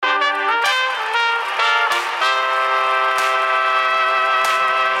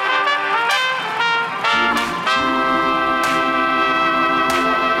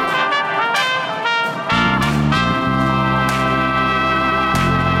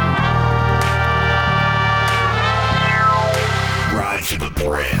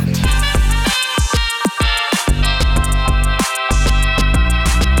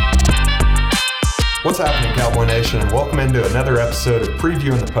Nation, and welcome into another episode of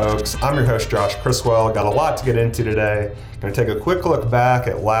Previewing the Pokes. I'm your host, Josh Criswell. Got a lot to get into today. Going to take a quick look back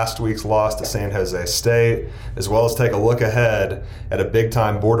at last week's loss to San Jose State, as well as take a look ahead at a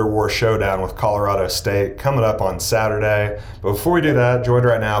big-time border war showdown with Colorado State coming up on Saturday. But before we do that, joined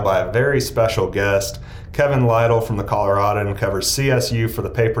right now by a very special guest, Kevin Lytle from the Coloradan, covers CSU for the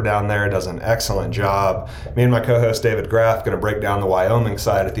paper down there, does an excellent job. Me and my co-host David Graff going to break down the Wyoming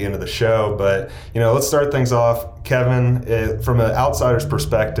side at the end of the show. But, let's start things off. Kevin, from an outsider's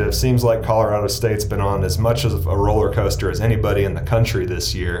perspective, seems like Colorado State's been on as much of a roller coaster as anybody in the country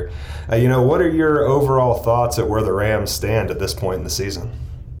this year. What are your overall thoughts at where the Rams stand at this point in the season?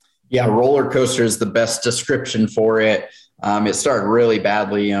 Yeah, roller coaster is the best description for it. It started really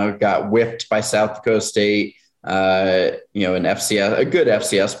badly, got whipped by South Dakota State, an FCS, a good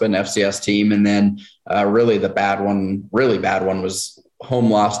FCS, but an FCS team. And then really bad one was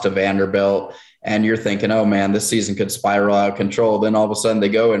home loss to Vanderbilt. And you're thinking, oh man, this season could spiral out of control. Then all of a sudden they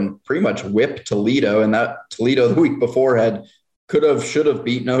go and pretty much whip Toledo. And that Toledo the week before should have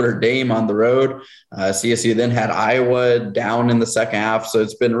beat Notre Dame on the road. CSU then had Iowa down in the second half. So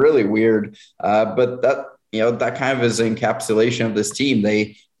it's been really weird. But that kind of is an encapsulation of this team.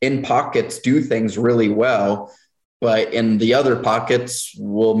 They, in pockets, do things really well, but in the other pockets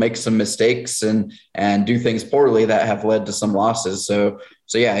will make some mistakes and do things poorly that have led to some losses. So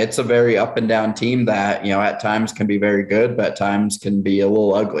yeah, it's a very up and down team that, at times can be very good, but at times can be a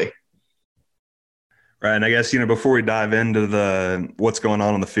little ugly. Right. And I guess, before we dive into what's going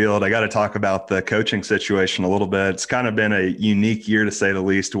on the field, I got to talk about the coaching situation a little bit. It's kind of been a unique year, to say the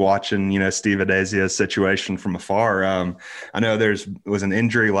least, watching, Steve Adezia's situation from afar. I know was an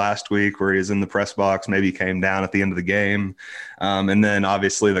injury last week where he was in the press box, maybe came down at the end of the game. And then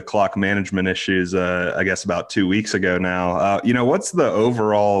obviously the clock management issues, I guess about 2 weeks ago now. What's the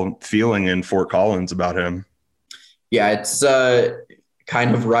overall feeling in Fort Collins about him? Yeah, it's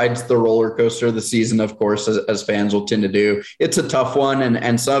kind of rides the roller coaster of the season, of course, as fans will tend to do. It's a tough one,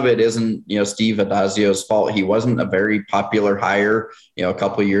 and some of it isn't, Steve Addazio's fault. He wasn't a very popular hire, a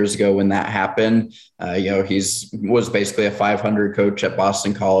couple of years ago when that happened. Was basically a 500 coach at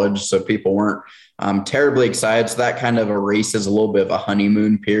Boston College, so people weren't terribly excited. So that kind of erases a little bit of a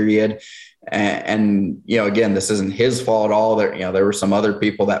honeymoon period. And again, this isn't his fault at all. There were some other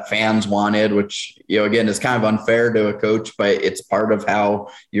people that fans wanted, which, again, is kind of unfair to a coach, but it's part of how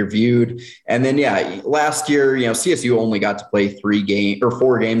you're viewed. And then, last year, CSU only got to play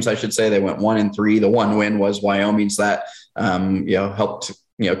 4 games, I should say. They went 1-3. The one win was Wyoming's that, helped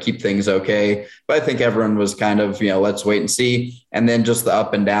keep things okay. But I think everyone was kind of, let's wait and see. And then just the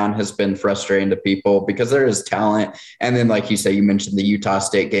up and down has been frustrating to people because there is talent. And then, like you say, you mentioned the Utah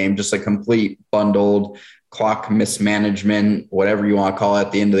State game, just a complete bundled clock mismanagement, whatever you want to call it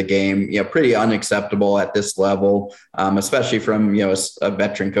at the end of the game, pretty unacceptable at this level, especially from, a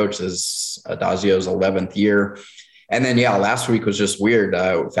veteran coach. This is Addazio's 11th year. And then, last week was just weird.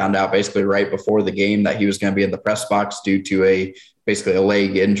 Found out basically right before the game that he was going to be in the press box due to basically a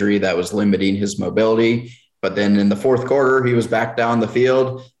leg injury that was limiting his mobility. But then in the fourth quarter, he was back down the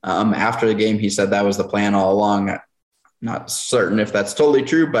field. After the game, he said that was the plan all along. Not certain if that's totally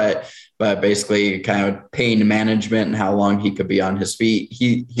true, but basically kind of pain management and how long he could be on his feet.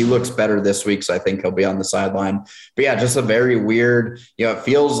 He looks better this week, so I think he'll be on the sideline. But just a very weird, it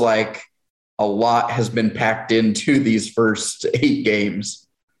feels like a lot has been packed into these first 8 games.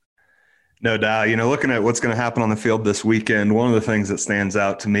 No doubt. Looking at what's going to happen on the field this weekend, one of the things that stands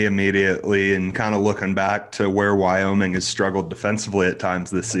out to me immediately and kind of looking back to where Wyoming has struggled defensively at times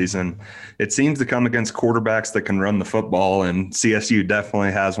this season, it seems to come against quarterbacks that can run the football, and CSU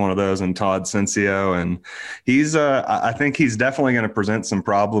definitely has one of those in Todd Cincio, and I think he's definitely going to present some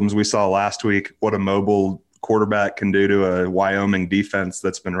problems. We saw last week what a mobile quarterback can do to a Wyoming defense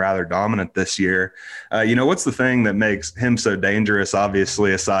that's been rather dominant this year. What's the thing that makes him so dangerous,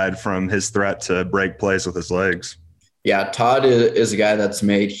 obviously, aside from his threat to break plays with his legs? Yeah, Todd is a guy that's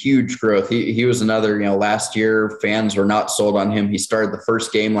made huge growth. He was another, last year fans were not sold on him. He started the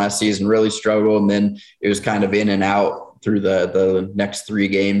first game last season, really struggled, and then it was kind of in and out through the next 3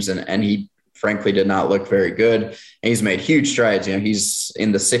 games, and he frankly did not look very good. And he's made huge strides. He's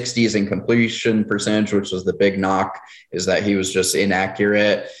in the 60s in completion percentage, which was the big knock, is that he was just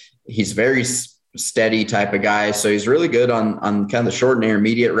inaccurate. He's very steady type of guy. So he's really good on kind of the short and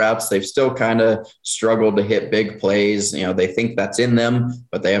intermediate routes. They've still kind of struggled to hit big plays. They think that's in them,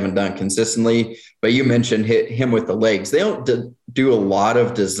 but they haven't done it consistently. But you mentioned hit him with the legs. They don't do a lot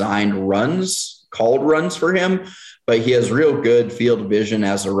of designed runs, called runs for him, but he has real good field vision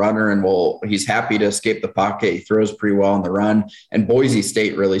as a runner, and he's happy to escape the pocket. He throws pretty well on the run, and Boise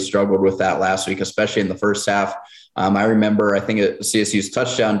State really struggled with that last week, especially in the first half. I remember, I think at CSU's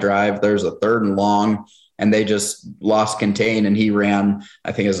touchdown drive, there's a 3rd and long, and they just lost contain, and he ran,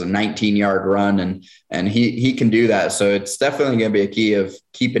 I think it was a 19-yard run, and he can do that. So it's definitely going to be a key of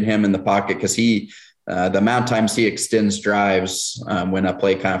keeping him in the pocket, because the amount of times he extends drives when a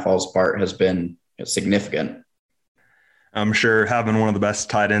play kind of falls apart has been significant. I'm sure having one of the best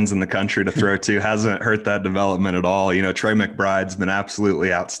tight ends in the country to throw to hasn't hurt that development at all. Trey McBride's been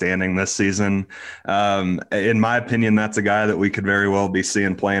absolutely outstanding this season. In my opinion, that's a guy that we could very well be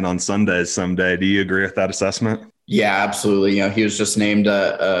seeing playing on Sundays someday. Do you agree with that assessment? Yeah, absolutely. He was just named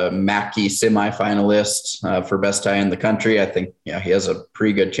a Mackey semifinalist for best tight end in the country. I think, he has a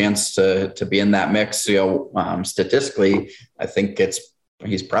pretty good chance to be in that mix. Statistically, I think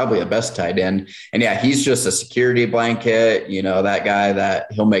he's probably a best tight end. And he's just a security blanket, that guy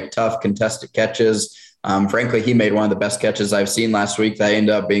that he'll make tough contested catches. Frankly, he made one of the best catches I've seen last week that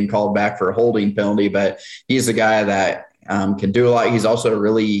ended up being called back for a holding penalty, but he's a guy that can do a lot. He's also a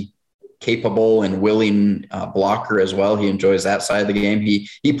really capable and willing blocker as well. He enjoys that side of the game.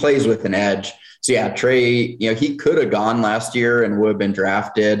 He plays with an edge. So Trey, he could have gone last year and would have been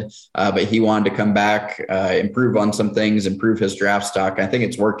drafted, but he wanted to come back, improve on some things, improve his draft stock. I think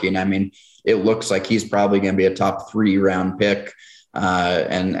it's working. I mean, it looks like he's probably going to be a top 3 round pick.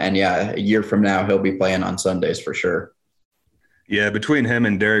 A year from now, he'll be playing on Sundays for sure. Yeah, between him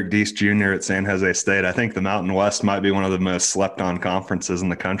and Derek Deese Jr. at San Jose State, I think the Mountain West might be one of the most slept-on conferences in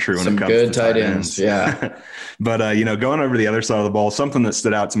the country when it comes to tight ends. Yeah. But, going over to the other side of the ball, something that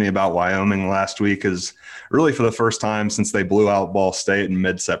stood out to me about Wyoming last week is really for the first time since they blew out Ball State in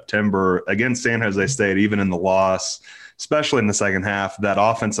mid-September against San Jose State, even in the loss, especially in the second half, that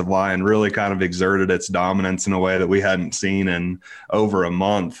offensive line really kind of exerted its dominance in a way that we hadn't seen in over a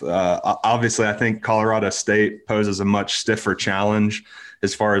month. Obviously, I think Colorado State poses a much stiffer challenge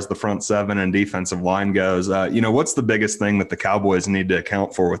as far as the front seven and defensive line goes. What's the biggest thing that the Cowboys need to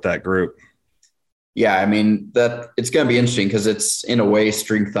account for with that group? Yeah, I mean, that it's going to be interesting because it's in a way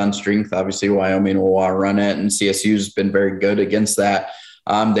strength on strength. Obviously, Wyoming will run it, and CSU's been very good against that.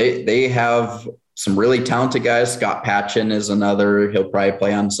 They have some really talented guys. Scott Patchen is another. He'll probably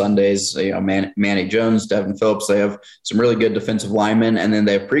play on Sundays. Manny Jones, Devin Phillips. They have some really good defensive linemen, and then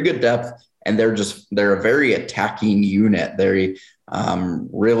they have pretty good depth. And they're a very attacking unit. They're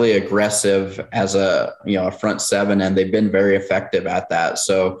really aggressive as a front seven, and they've been very effective at that.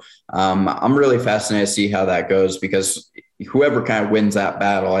 So I'm really fascinated to see how that goes, because whoever kind of wins that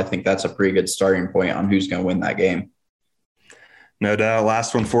battle, I think that's a pretty good starting point on who's going to win that game. No doubt.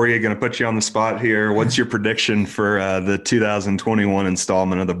 Last one for you. Going to put you on the spot here. What's your prediction for the 2021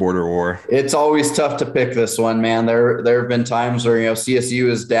 installment of the Border War? It's always tough to pick this one, man. There have been times where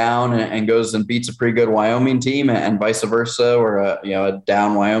CSU is down and goes and beats a pretty good Wyoming team, and vice versa, or a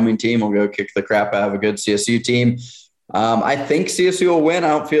down Wyoming team will go kick the crap out of a good CSU team. I think CSU will win. I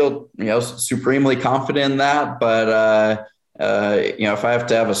don't feel supremely confident in that, but if I have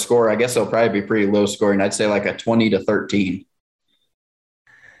to have a score, I guess it'll probably be pretty low scoring. I'd say like a 20-13.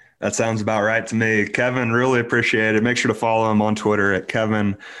 That sounds about right to me. Kevin, really appreciate it. Make sure to follow him on Twitter at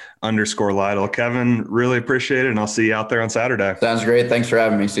Kevin_Lytle. Kevin, really appreciate it, and I'll see you out there on Saturday. Sounds great. Thanks for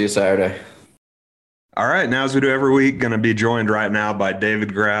having me. See you Saturday. All right, now as we do every week, going to be joined right now by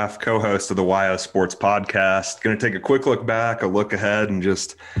David Graff, co-host of the YO Sports Podcast. Going to take a quick look back, a look ahead, and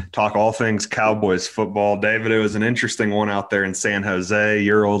just talk all things Cowboys football. David, it was an interesting one out there in San Jose,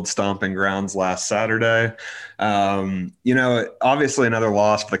 your old stomping grounds last Saturday. Obviously another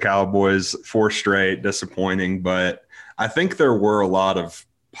loss for the Cowboys, 4 straight, disappointing, but I think there were a lot of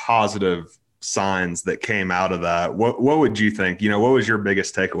positive signs that came out of that. What would you think? What was your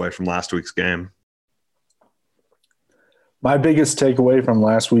biggest takeaway from last week's game? My biggest takeaway from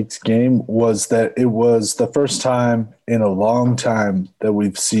last week's game was that it was the first time in a long time that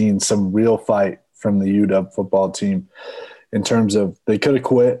we've seen some real fight from the UW football team, in terms of they could have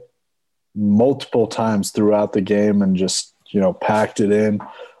quit multiple times throughout the game and just, packed it in,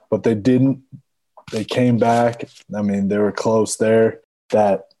 but they didn't. They came back. I mean, they were close there.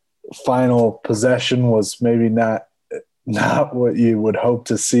 That final possession was maybe not what you would hope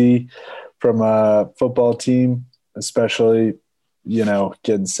to see from a football team, especially,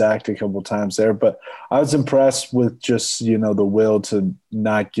 getting sacked a couple times there. But I was impressed with just, the will to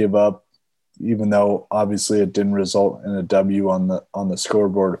not give up, even though obviously it didn't result in a W on the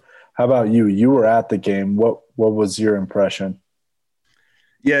scoreboard. How about you? You were at the game. What was your impression?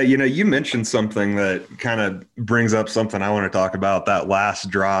 Yeah, you mentioned something that kind of brings up something I want to talk about, that last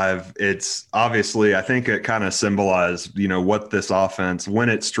drive. It's obviously, I think it kind of symbolized, what this offense, when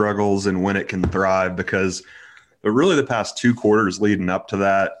it struggles and when it can thrive, because but really the past 2 quarters leading up to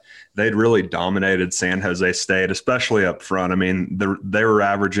that, they'd really dominated San Jose State, especially up front. I mean, they were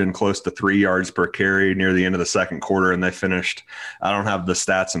averaging close to 3 yards per carry near the end of the second quarter, and they finished – I don't have the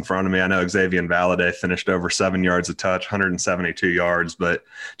stats in front of me. I know Xavier Valade finished over 7 yards a touch, 172 yards, but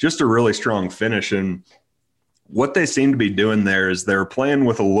just a really strong finish. And what they seem to be doing there is they're playing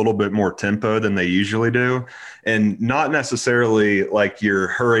with a little bit more tempo than they usually do, and not necessarily like your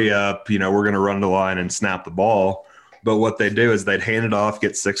hurry up, we're going to run the line and snap the ball. But what they do is they'd hand it off,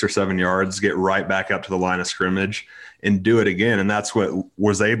 get 6 or 7 yards, get right back up to the line of scrimmage and do it again. And that's what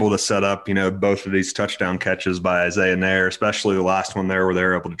was able to set up, both of these touchdown catches by Isaiah Nair, especially the last one there where they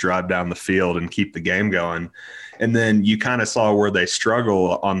were able to drive down the field and keep the game going. And then you kind of saw where they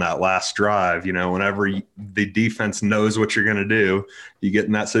struggle on that last drive. Whenever the defense knows what you're going to do, you get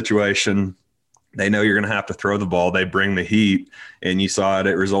in that situation, they know you're going to have to throw the ball. They bring the heat, and you saw it.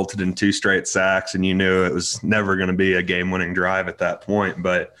 It resulted in 2 straight sacks, and you knew it was never going to be a game-winning drive at that point.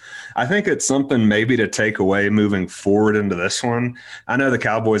 But I think it's something maybe to take away moving forward into this one. I know the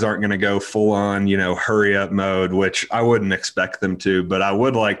Cowboys aren't going to go full-on, hurry-up mode, which I wouldn't expect them to, but I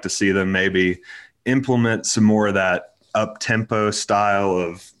would like to see them maybe implement some more of that up-tempo style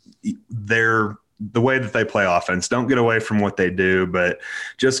of the way that they play offense. Don't get away from what they do, but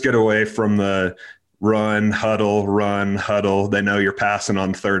just get away from the run, huddle. They know you're passing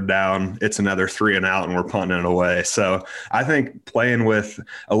on third down. It's another 3 and out, and we're punting it away. So I think playing with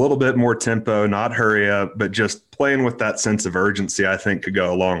a little bit more tempo, not hurry up, but just playing with that sense of urgency, I think could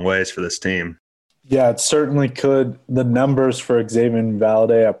go a long ways for this team. Yeah, it certainly could. The numbers for Xavier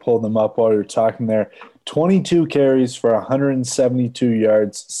Valade, I pulled them up while you were talking there. 22 carries for 172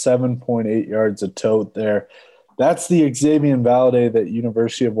 yards, 7.8 yards a tote there. That's the Xavier Valade that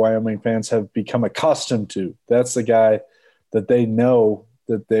University of Wyoming fans have become accustomed to. That's the guy that they know,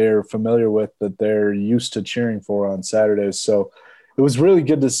 that they're familiar with, that they're used to cheering for on Saturdays. So it was really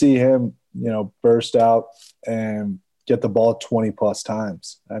good to see him, burst out and get the ball 20-plus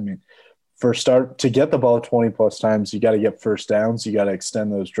times. I mean, to get the ball 20-plus times, you got to get first downs. You got to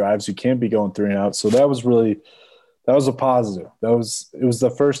extend those drives. You can't be going 3 and out. So that was a positive. It was the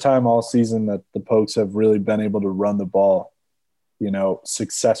first time all season that the Pokes have really been able to run the ball,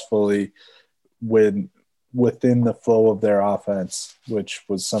 successfully within the flow of their offense, which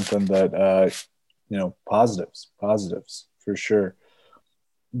was something that, positives for sure.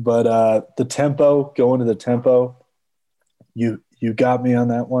 But the tempo, going to the tempo, you got me on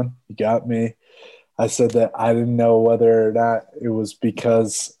that one. You got me. I said that I didn't know whether or not it was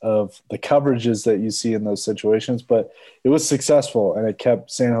because of the coverages that you see in those situations, but it was successful, and it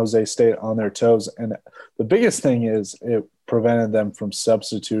kept San Jose State on their toes. And the biggest thing is it prevented them from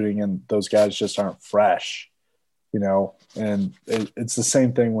substituting, and those guys just aren't fresh, and it's the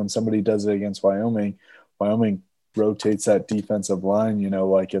same thing when somebody does it against Wyoming. Wyoming rotates that defensive line,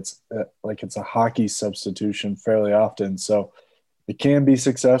 like it's a hockey substitution fairly often. So it can be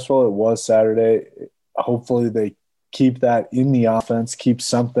successful. It was Saturday. Hopefully they keep that in the offense, keep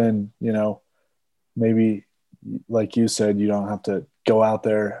something, maybe like you said, you don't have to go out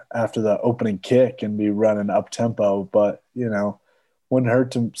there after the opening kick and be running up tempo, but, wouldn't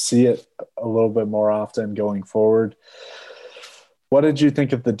hurt to see it a little bit more often going forward. What did you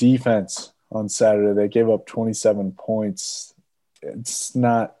think of the defense on Saturday? They gave up 27 points. It's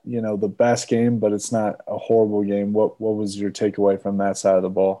not, the best game, but it's not a horrible game. What was your takeaway from that side of the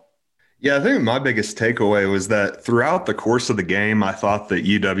ball? Yeah, I think my biggest takeaway was that throughout the course of the game, I thought that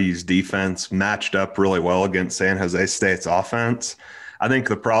UW's defense matched up really well against San Jose State's offense. I think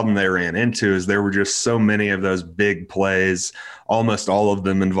the problem they ran into is there were just so many of those big plays, almost all of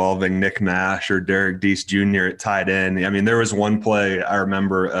them involving Nick Nash or Derek Deese Jr. at tight end. I mean, there was one play I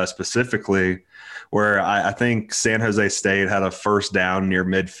remember specifically where I think San Jose State had a first down near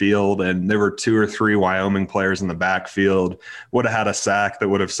midfield, and there were 2 or 3 Wyoming players in the backfield, would have had a sack that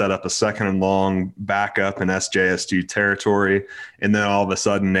would have set up a 2nd and long back up in SJSU territory. And then all of a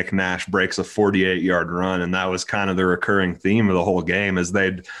sudden, Nick Nash breaks a 48-yard run, and that was kind of the recurring theme of the whole game, is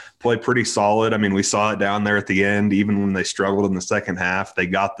they'd play pretty solid. I mean, we saw it down there at the end. Even when they struggled in the second half, they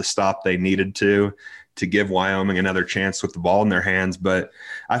got the stop they needed to give Wyoming another chance with the ball in their hands. But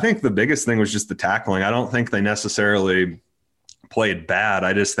I think the biggest thing was just the tackling. I don't think they necessarily played bad.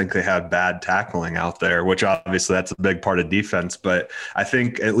 I just think they had bad tackling out there, which obviously that's a big part of defense. But I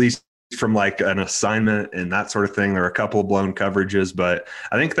think at least from like an assignment and that sort of thing. There were a couple of blown coverages, but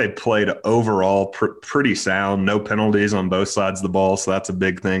I think they played overall pretty sound. No penalties on both sides of the ball, so that's a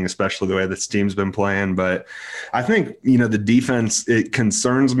big thing, especially the way this team's been playing. But I think, the defense, it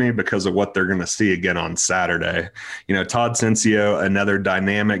concerns me because of what they're going to see again on Saturday. Todd Cincio, another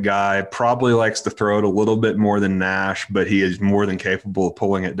dynamic guy, probably likes to throw it a little bit more than Nash, but he is more than capable of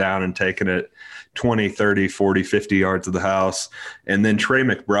pulling it down and taking it 20, 30, 40, 50 yards of the house. And then Trey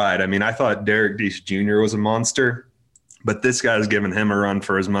McBride. I mean, I thought Derek Deese Jr. was a monster, but this guy's giving him a run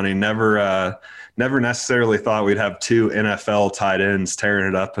for his money. Never necessarily thought we'd have two NFL tight ends tearing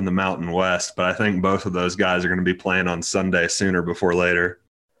it up in the Mountain West, but I think both of those guys are going to be playing on Sunday sooner before later.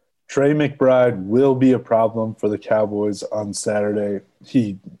 Trey McBride will be a problem for the Cowboys on Saturday.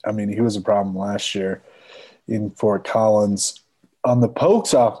 He was a problem last year in Fort Collins. On the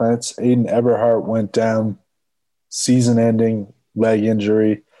Pokes offense, Aiden Eberhardt went down, season-ending leg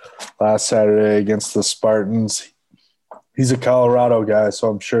injury last Saturday against the Spartans. He's a Colorado guy, so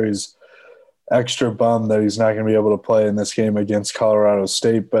I'm sure he's extra bummed that he's not going to be able to play in this game against Colorado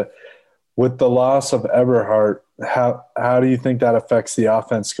State. But with the loss of Eberhardt, how do you think that affects the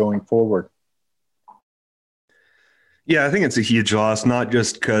offense going forward? Yeah, I think it's a huge loss, not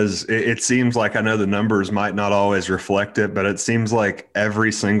just because it seems like, I know the numbers might not always reflect it, but it seems like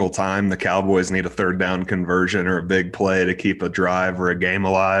every single time the Cowboys need a third down conversion or a big play to keep a drive or a game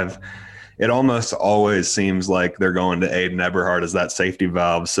alive, it almost always seems like they're going to Aiden Eberhardt as that safety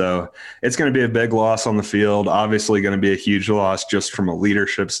valve. So it's going to be a big loss on the field, obviously going to be a huge loss just from a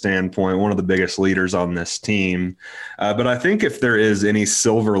leadership standpoint, one of the biggest leaders on this team. But I think if there is any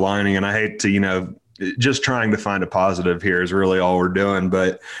silver lining, and I hate to, just trying to find a positive here is really all we're doing.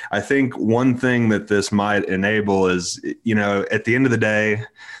 But I think one thing that this might enable is, at the end of the day,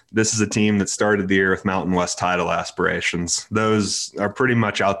 this is a team that started the year with Mountain West title aspirations. Those are pretty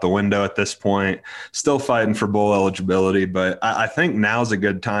much out the window at this point, still fighting for bowl eligibility. But I think now's a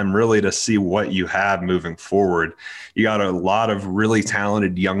good time really to see what you have moving forward. You got a lot of really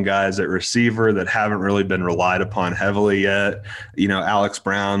talented young guys at receiver that haven't really been relied upon heavily yet. Alex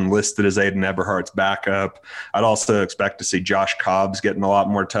Brown listed as Aiden Eberhardt's backup. I'd also expect to see Josh Cobbs getting a lot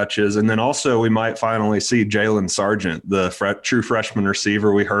more touches. And then also we might finally see Jalen Sargent, the true freshman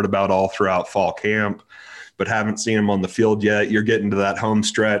receiver we heard about all throughout fall camp, but haven't seen him on the field yet. You're getting to that home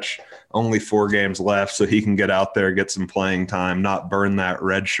stretch, only 4 games left, so he can get out there, get some playing time, not burn that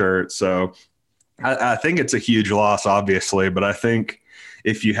red shirt. So I think it's a huge loss, obviously, but I think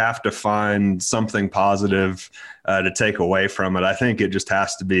if you have to find something positive to take away from it, I think it just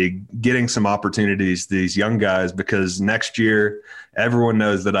has to be getting some opportunities to these young guys, because next year everyone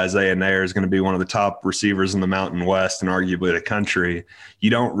knows that Isaiah Nair is going to be one of the top receivers in the Mountain West and arguably the country.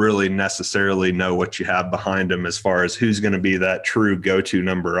 You don't really necessarily know what you have behind him as far as who's going to be that true go-to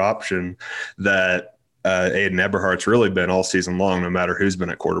number option that Aiden Eberhardt's really been all season long, no matter who's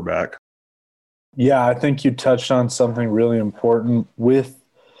been at quarterback. Yeah, I think you touched on something really important without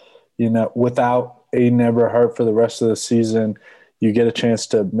Aiden Eberhardt for the rest of the season, you get a chance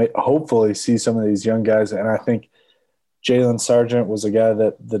to hopefully see some of these young guys. And I think Jalen Sargent was a guy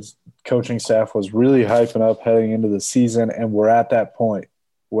that the coaching staff was really hyping up heading into the season, and we're at that point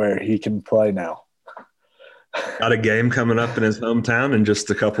where he can play now. Got a game coming up in his hometown in just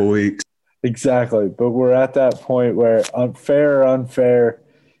a couple weeks. Exactly. But we're at that point where, unfair,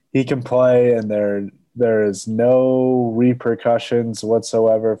 he can play, and there is no repercussions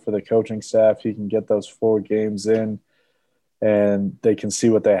whatsoever for the coaching staff. He can get those 4 games in, and they can see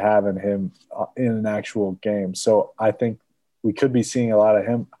what they have in him in an actual game. So I think we could be seeing a lot of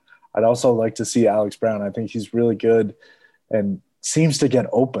him. I'd also like to see Alex Brown. I think he's really good and seems to get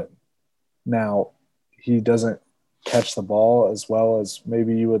open. Now, he doesn't catch the ball as well as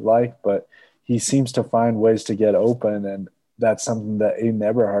maybe you would like, but he seems to find ways to get open, and that's something that Aiden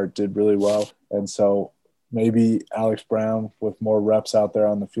Eberhardt did really well. And so maybe Alex Brown, with more reps out there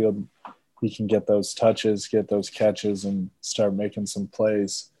on the field, he can get those touches, get those catches, and start making some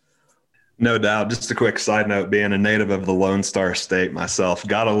plays. No doubt. Just a quick side note, being a native of the Lone Star State myself,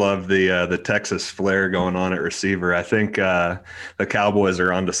 gotta love the Texas flair going on at receiver. I think the Cowboys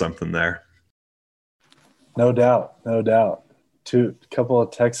are onto something there. No doubt. A couple of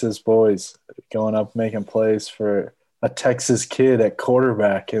Texas boys going up making plays for a Texas kid at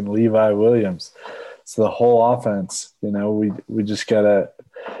quarterback in Levi Williams. So the whole offense, we just gotta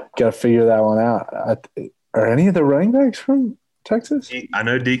figure that one out. Are any of the running backs from Texas? I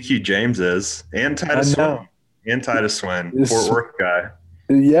know DQ James is, and Titus Swin, Fort Worth guy.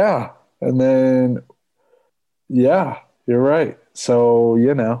 Yeah, and then you're right. So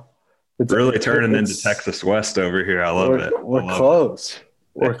it's really turning into Texas West over here. I love it. We're close.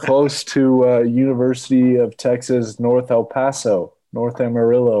 We're close to University of Texas, North El Paso, North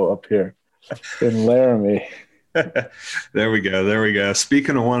Amarillo up here in Laramie. There we go.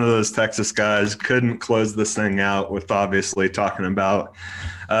 Speaking of one of those Texas guys, couldn't close this thing out with obviously talking about,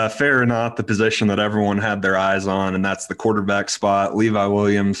 fair or not, the position that everyone had their eyes on, and that's the quarterback spot. Levi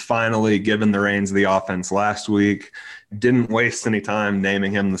Williams finally given the reins of the offense last week. Didn't waste any time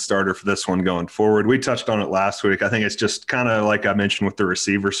naming him the starter for this one going forward. We touched on it last week. I think it's just kind of like I mentioned with the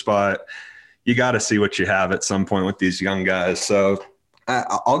receiver spot. You got to see what you have at some point with these young guys. So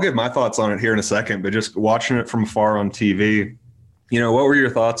I'll give my thoughts on it here in a second, but just watching it from afar on TV, what were your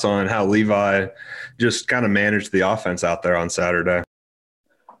thoughts on how Levi just kind of managed the offense out there on Saturday?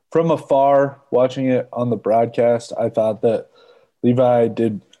 From afar, watching it on the broadcast, I thought that Levi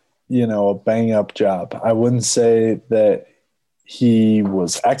did a bang-up job. I wouldn't say that he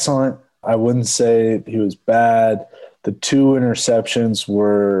was excellent. I wouldn't say he was bad. The 2 interceptions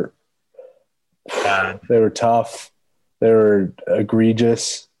were bad. They were tough. They were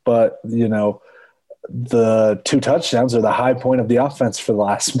egregious. But, the 2 touchdowns are the high point of the offense for the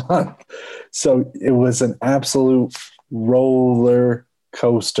last month. So it was an absolute roller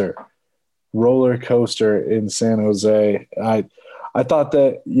coaster in San Jose. I thought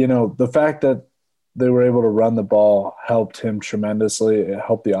that, the fact that they were able to run the ball helped him tremendously. It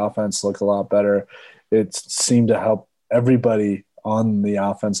helped the offense look a lot better. It seemed to help everybody on the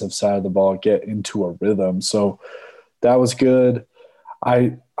offensive side of the ball get into a rhythm. So that was good.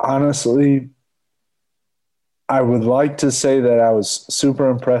 I honestly, I would like to say that I was super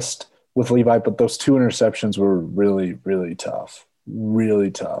impressed with Levi, but those 2 interceptions were really, really tough.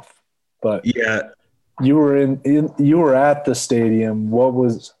 Really tough. But yeah. You were at the stadium.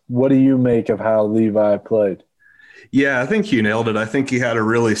 What do you make of how Levi played? Yeah, I think you nailed it. I think he had a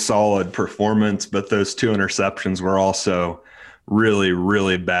really solid performance, but those 2 interceptions were also really,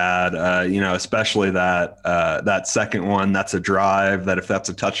 really bad. Especially that second one. That's a drive. That if that's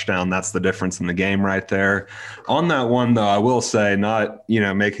a touchdown, that's the difference in the game right there. On that one, though, I will say, not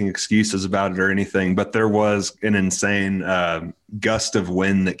making excuses about it or anything, but there was an insane gust of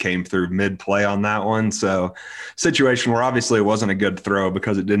wind that came through mid-play on that one. So situation where obviously it wasn't a good throw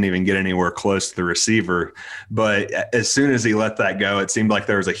because it didn't even get anywhere close to the receiver. But as soon as he let that go, it seemed like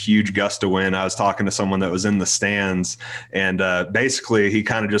there was a huge gust of wind. I was talking to someone that was in the stands, and basically he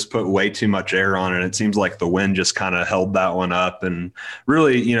kind of just put way too much air on it. It seems like the wind just kind of held that one up. And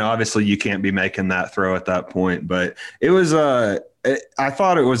really, obviously you can't be making that throw at that point. But it was I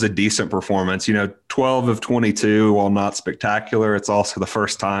thought it was a decent performance. 12 of 22, while not spectacular, it's also the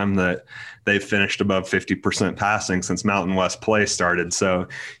first time that they've finished above 50% passing since Mountain West play started. So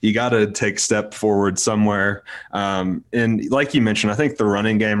you got to take a step forward somewhere. And like you mentioned, I think the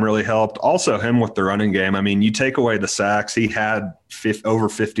running game really helped. Also him with the running game. I mean, you take away the sacks, he had over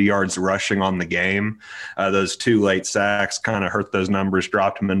 50 yards rushing on the game. Those 2 late sacks kind of hurt those numbers,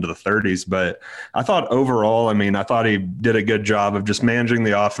 dropped him into the 30s. But I thought overall, I thought he did a good job of just managing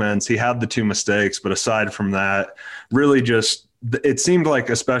the offense. He had the 2 mistakes, but aside from that, really just it seemed like,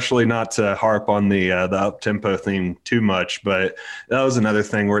 especially not to harp on the up-tempo theme too much, but that was another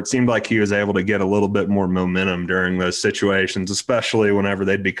thing where it seemed like he was able to get a little bit more momentum during those situations, especially whenever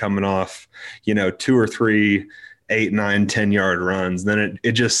they'd be coming off, 2 or 3 8, 9, 10-yard runs. Then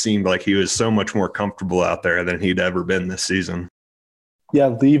it just seemed like he was so much more comfortable out there than he'd ever been this season. Yeah,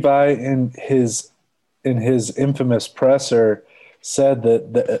 Levi in his infamous presser said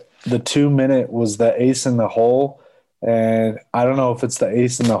that the 2-minute was the ace in the hole. And I don't know if it's the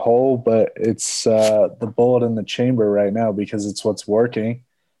ace in the hole, but it's the bullet in the chamber right now because it's what's working.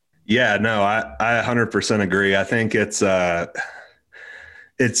 Yeah, no, I 100% agree. I think it's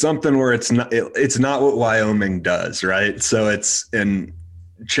something where it's not what Wyoming does, right? So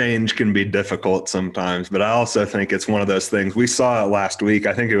change can be difficult sometimes, but I also think it's one of those things. We saw it last week.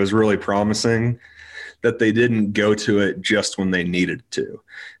 I think it was really promising that they didn't go to it just when they needed to.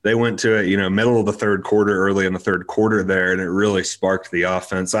 They went to it, middle of the third quarter, early in the third quarter there, and it really sparked the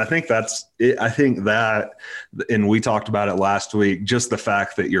offense. I think that's it. I think that, and we talked about it last week, just the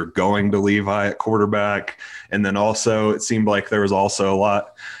fact that you're going to Levi at quarterback. And then also it seemed like there was also a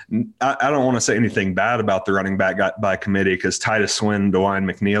lot. I don't want to say anything bad about the running back by committee because Titus Swin,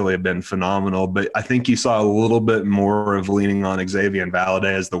 DeWine McNeely have been phenomenal, but I think you saw a little bit more of leaning on Xavier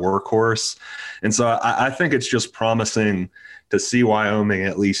Valladay as the workhorse. And so I think it's just promising to see Wyoming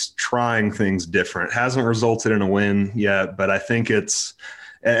at least trying things different. Hasn't resulted in a win yet, but I think it's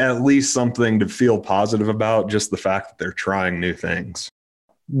at least something to feel positive about, just the fact that they're trying new things.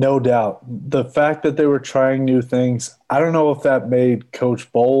 No doubt. The fact that they were trying new things, I don't know if that made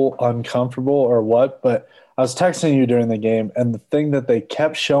Coach Bowl uncomfortable or what, but I was texting you during the game, and the thing that they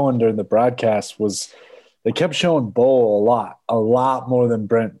kept showing during the broadcast was they kept showing Bull a lot more than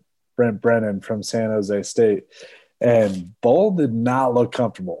Brent Brennan from San Jose State. And Bull did not look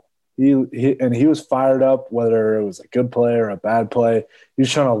comfortable. He was fired up, whether it was a good play or a bad play. He was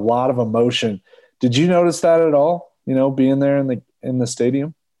showing a lot of emotion. Did you notice that at all, being there in the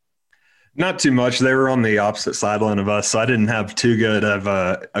stadium? Not too much. They were on the opposite sideline of us, so I didn't have too good of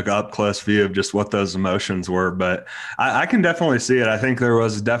a up-close view of just what those emotions were. But I can definitely see it. I think there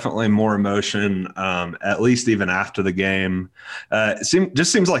was definitely more emotion, at least even after the game. It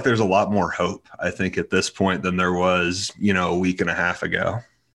just seems like there's a lot more hope, I think, at this point than there was, a week and a half ago.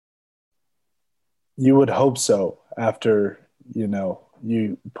 You would hope so after,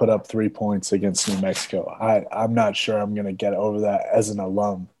 you put up 3 points against New Mexico. I'm not sure I'm going to get over that as an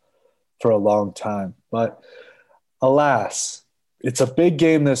alum for a long time. But alas, it's a big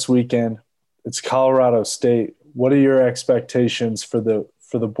game this weekend. It's Colorado State. What are your expectations for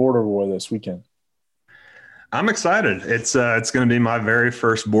the border war this weekend? I'm excited. It's going to be my very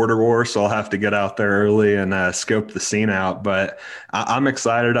first border war, so I'll have to get out there early and scope the scene out. But I'm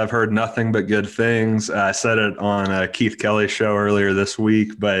excited. I've heard nothing but good things. I said it on Keith Kelly's show earlier this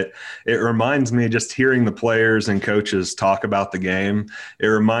week, but it reminds me, just hearing the players and coaches talk about the game, it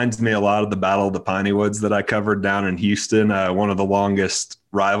reminds me a lot of the Battle of the Piney Woods that I covered down in Houston, one of the longest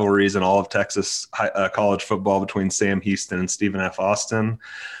rivalries in all of Texas college football between Sam Houston and Stephen F. Austin.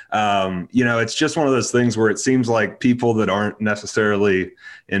 It's just one of those things where it seems like people that aren't necessarily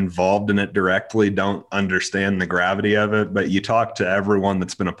involved in it directly don't understand the gravity of it, but you talk to everyone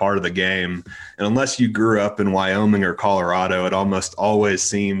that's been a part of the game, and unless you grew up in Wyoming or Colorado, it almost always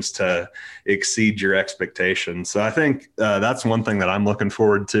seems to exceed your expectations. So I think that's one thing that I'm looking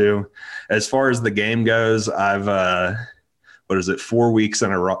forward to. As far as the game goes, I've 4 weeks in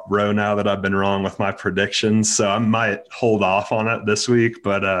a row now that I've been wrong with my predictions. So I might hold off on it this week,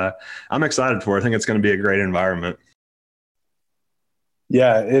 but I'm excited for it. I think it's going to be a great environment.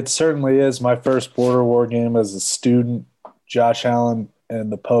 Yeah, it certainly is. My first border war game as a student. Josh Allen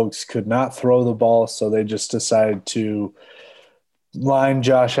and the Pokes could not throw the ball, so they just decided to line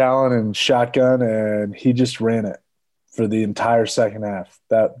Josh Allen and shotgun, and he just ran it for the entire second half.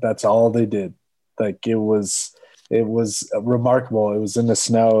 That's all they did. Like, it was remarkable. It was in the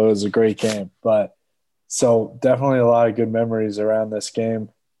snow. It was a great game. But so definitely a lot of good memories around this game.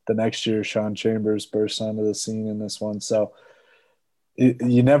 The next year, Sean Chambers burst onto the scene in this one. So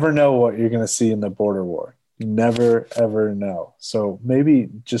you never know what you're going to see in the border war. You never, ever know. So maybe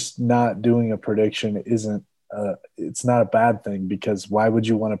just not doing a prediction it's not a bad thing, because why would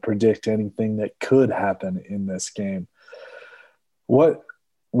you want to predict anything that could happen in this game? What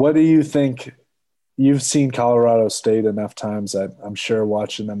do you think? You've seen Colorado State enough times, I'm sure,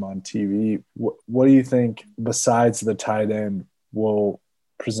 watching them on TV. What do you think, besides the tight end, will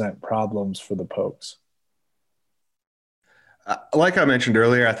present problems for the Pokes? Like I mentioned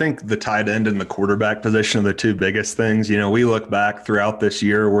earlier, I think the tight end and the quarterback position are the two biggest things. We look back throughout this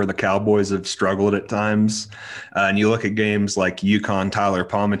year where the Cowboys have struggled at times. And you look at games like UConn, Tyler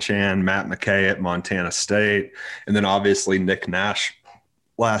Pomachan, Matt McKay at Montana State, and then obviously Nick Nash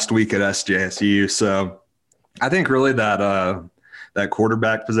last week at SJSU. So I think really that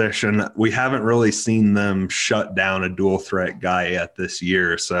quarterback position, we haven't really seen them shut down a dual threat guy yet this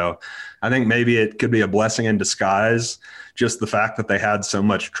year. So I think maybe it could be a blessing in disguise, just the fact that they had so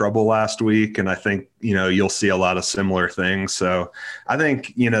much trouble last week. And I think, you'll see a lot of similar things. So I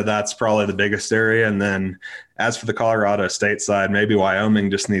think, that's probably the biggest area. And then as for the Colorado State side, maybe Wyoming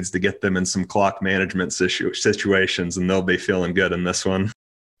just needs to get them in some clock management situations, and they'll be feeling good in this one.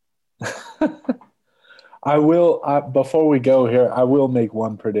 Before we go here, I will make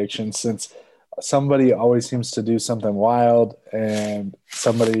one prediction, since somebody always seems to do something wild and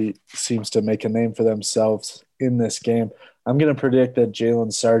somebody seems to make a name for themselves in this game. I'm going to predict that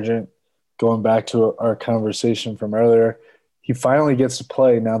Jalen Sargent, going back to our conversation from earlier, he finally gets to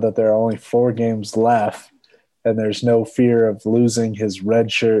play now that there are only 4 games left and there's no fear of losing his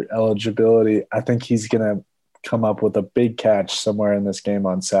redshirt eligibility. I think he's going to come up with a big catch somewhere in this game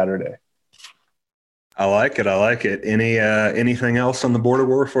on Saturday. I like it. Anything else on the border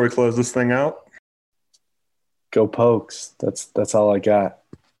war before we close this thing out? Go Pokes. That's all I got.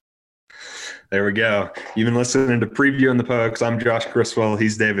 There we go. You've been listening to Previewing the Pokes. I'm Josh Criswell.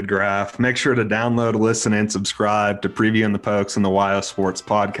 He's David Graff. Make sure to download, listen, and subscribe to Previewing the Pokes and the YO Sports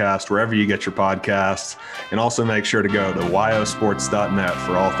podcast, wherever you get your podcasts. And also make sure to go to yosports.net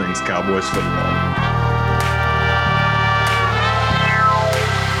for all things Cowboys football.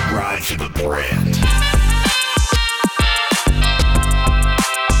 Rise to the brand.